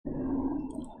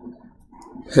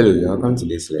Hello, welcome to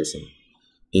this lesson.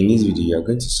 In this video, you are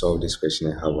going to solve this question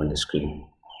I have on the screen.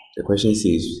 The question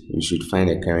says we should find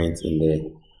the current in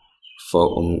the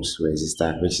 4 ohms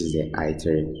resistor, which is the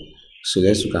I3. So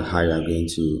let's look at how you are going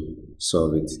to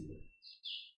solve it.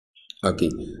 Okay,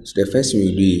 so the first thing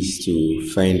we do is to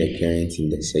find the current in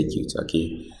the circuit.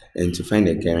 Okay, and to find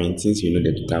the current, since we know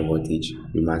the total voltage,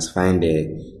 we must find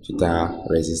the total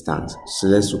resistance. So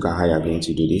let's look at how you are going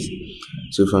to do this.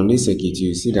 So from this circuit,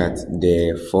 you see that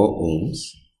the 4 ohms,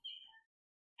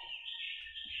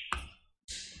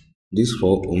 this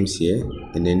 4 ohms here,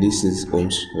 and then this is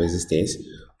ohms resistors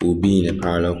will be in a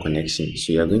parallel connection.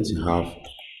 So you are going to have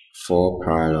 4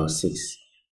 parallel 6.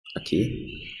 Okay,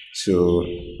 so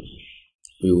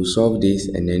we will solve this,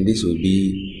 and then this will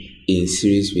be in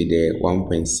series with the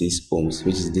 1.6 ohms,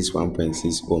 which is this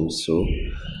 1.6 ohms. So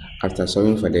after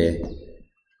solving for the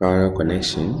parallel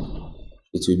connection,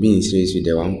 it will be in series with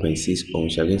the 1.6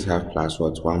 ohms. You are going to have plus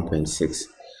what? 1.6.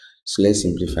 So let's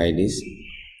simplify this.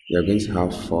 You are going to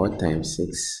have 4 times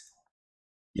 6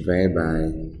 divided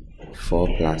by 4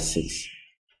 plus 6.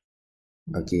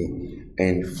 Okay,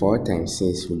 and 4 times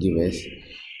 6 will give us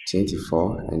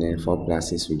 24, and then 4 plus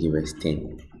 6 will give us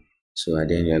 10. So at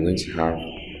the end, you are going to have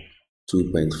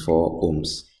 2.4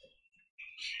 ohms.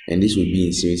 And this will be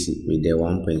in series with the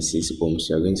 1.6 ohms.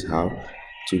 You are going to have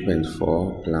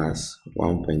 2.4 plus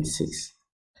 1.6.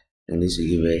 And this will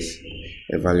give us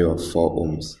a value of 4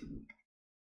 ohms.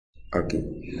 Okay,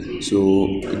 so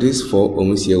this 4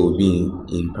 ohms here will be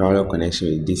in parallel connection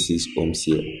with this 6 ohms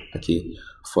here. Okay,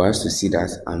 for us to see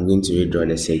that, I'm going to redraw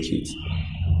the circuit.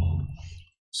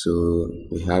 So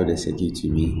we have the circuit to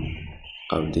be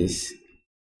of this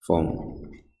form.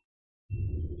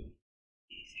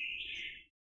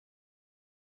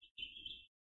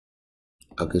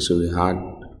 Okay, so we had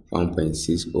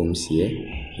 1.6 ohms here,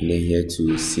 and then here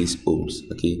to 6 ohms.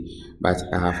 Okay, but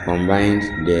I have combined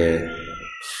the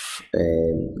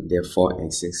 4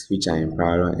 and 6, which are in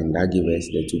parallel, and that gives us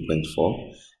the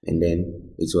 2.4, and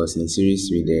then it was in series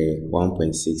with the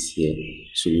 1.6 here.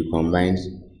 So we combined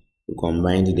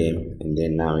them, and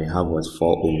then now we have what?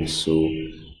 4 ohms. So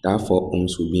that 4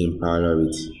 ohms will be in parallel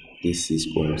with this 6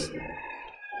 ohms.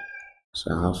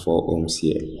 So I have 4 ohms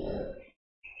here.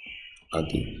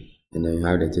 Okay, and then we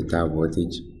have the total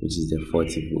voltage, which is the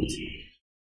 40 volts,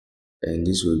 and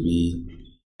this will be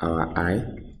our I.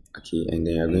 Okay, and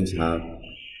then you're going to have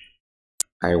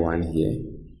I1 here.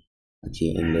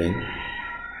 Okay, and then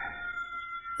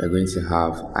you're going to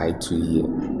have I2 here.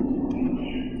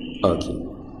 Okay,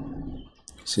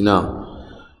 so now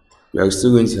we are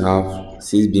still going to have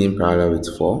 6 being parallel with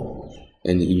 4,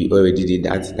 and we already did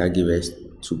that. That gives us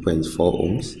 2.4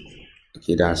 ohms.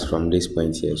 Okay, that's from this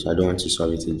point here, so I don't want to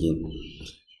solve it again.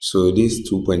 So this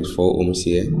 2.4 ohms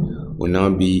here will now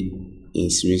be in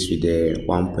series with the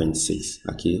 1.6.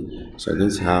 Okay, so I'm going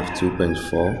to have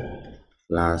 2.4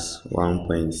 plus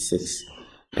 1.6,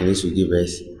 and this will give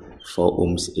us 4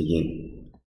 ohms again.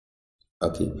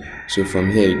 Okay, so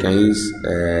from here you can use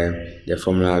the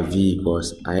formula V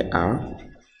equals IR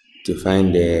to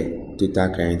find the total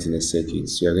current in the circuit.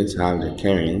 So you're going to have the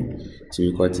current to be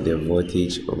equal to the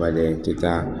voltage over the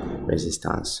total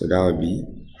resistance. So that will be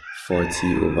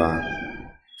 40 over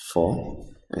 4,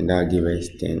 and that will give us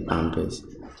 10 amperes.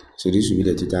 So this will be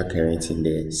the total current in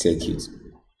the circuit.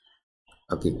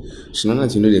 Okay, so now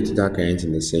that you know the total current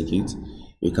in the circuit,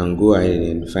 we can go ahead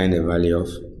and find the value of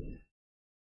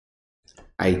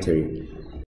I3.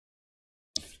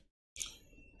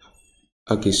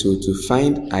 Okay, so to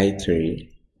find I3,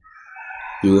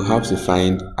 you will have to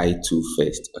find I2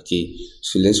 first. Okay,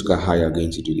 so let's look at how you are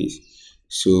going to do this.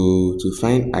 So to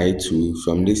find I2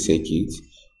 from this circuit,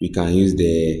 we can use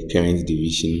the current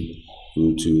division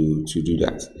rule to do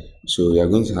that. So we are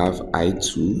going to have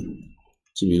I2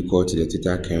 to be equal to the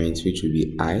total current, which will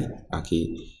be I,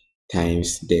 okay,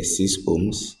 times the 6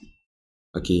 ohms,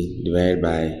 okay, divided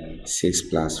by 6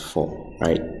 plus 4,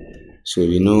 right? So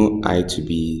we know I to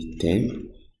be 10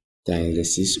 times the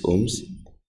 6 ohms,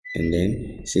 and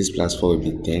then 6 plus 4 will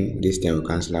be 10. This 10 will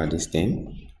cancel out this 10,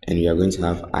 and we are going to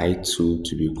have I2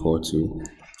 to be equal to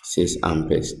 6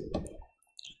 amperes.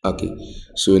 Okay,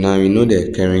 so now we know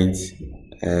the current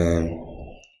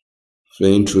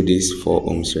flowing through this 4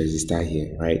 ohms resistor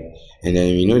here, right? And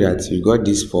then we know that we got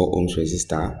this 4 ohms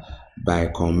resistor by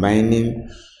combining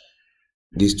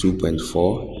this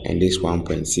 2.4 and this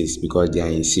 1.6 because they are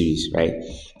in series, right?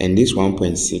 And this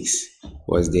 1.6 is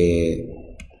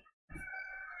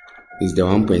the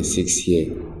 1.6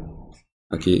 here.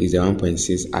 Okay, is the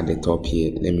 1.6 at the top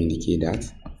here. Let me indicate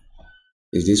that.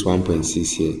 Is this 1.6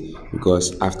 here,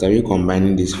 because after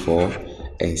recombining this 4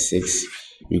 and 6,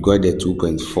 we got the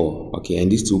 2.4. Okay,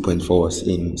 and this 2.4 was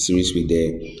in series with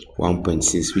the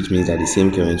 1.6, which means that the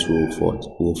same current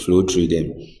will flow through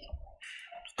them.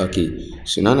 Okay,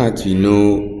 so now that we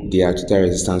know their total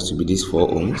resistance to be this 4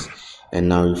 ohms, and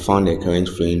now we found the current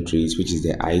flowing through it, which is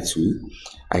the I2,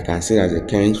 I can say that the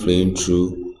current flowing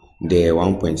through the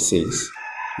 1.6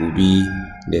 will be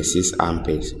the 6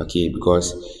 amperes. Okay,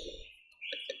 because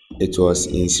it was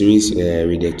in series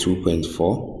with the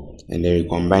 2.4, and then we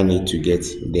combine it to get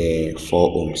the 4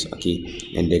 ohms. Okay,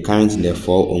 and the current in the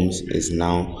 4 ohms is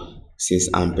now 6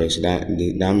 amperes. So that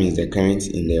means the current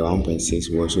in the 1.6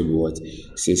 will also be what?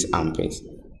 6 amperes.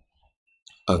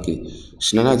 Okay,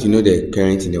 so now that you know the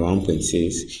current in the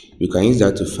 1.6, we can use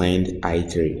that to find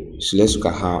I3. So let's look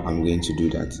at how I'm going to do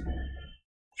that.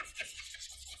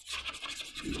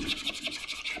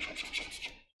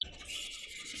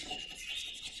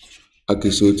 Okay,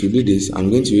 so to do this, I'm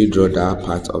going to redraw that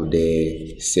part of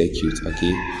the circuit.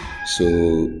 Okay, so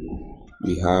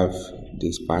we have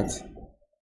this part.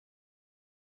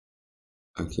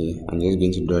 Okay, I'm just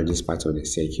going to draw this part of the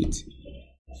circuit.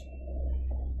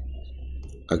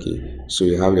 Okay, so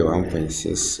we have the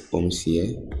 1.6 ohms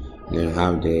here, then we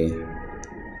have the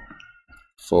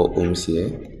 4 ohms here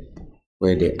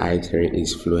where the I3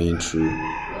 is flowing through,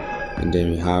 and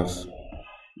then we have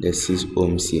the 6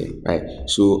 ohms here, right?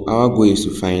 So our goal is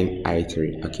to find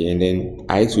I3. Okay, and then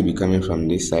I2 will be coming from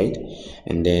this side,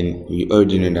 and then we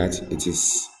already know that it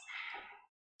is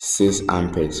 6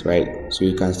 amperes, right? So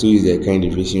you can still use the current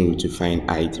division rule to find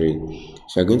I3.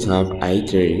 So we're going to have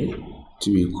I3 to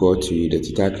be equal to the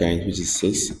total current, which is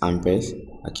 6 amperes,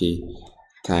 okay,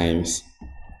 times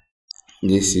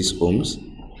this 6 ohms.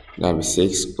 That will be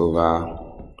 6 over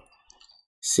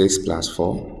 6 plus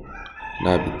 4.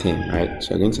 That will be 10, right?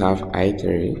 So we're going to have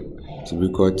I3 to be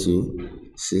equal to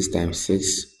 6 times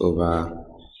 6 over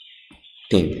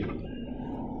 10.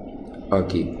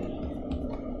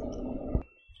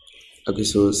 Okay,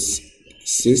 so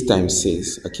 6 times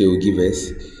 6, okay, will give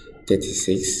us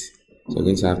 36. So we're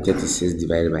going to have 36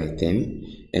 divided by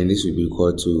 10, and this will be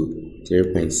equal to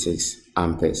 3.6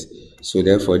 amperes. So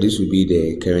therefore, this will be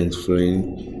the current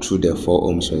flowing through the 4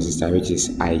 ohms resistor, which is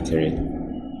I3.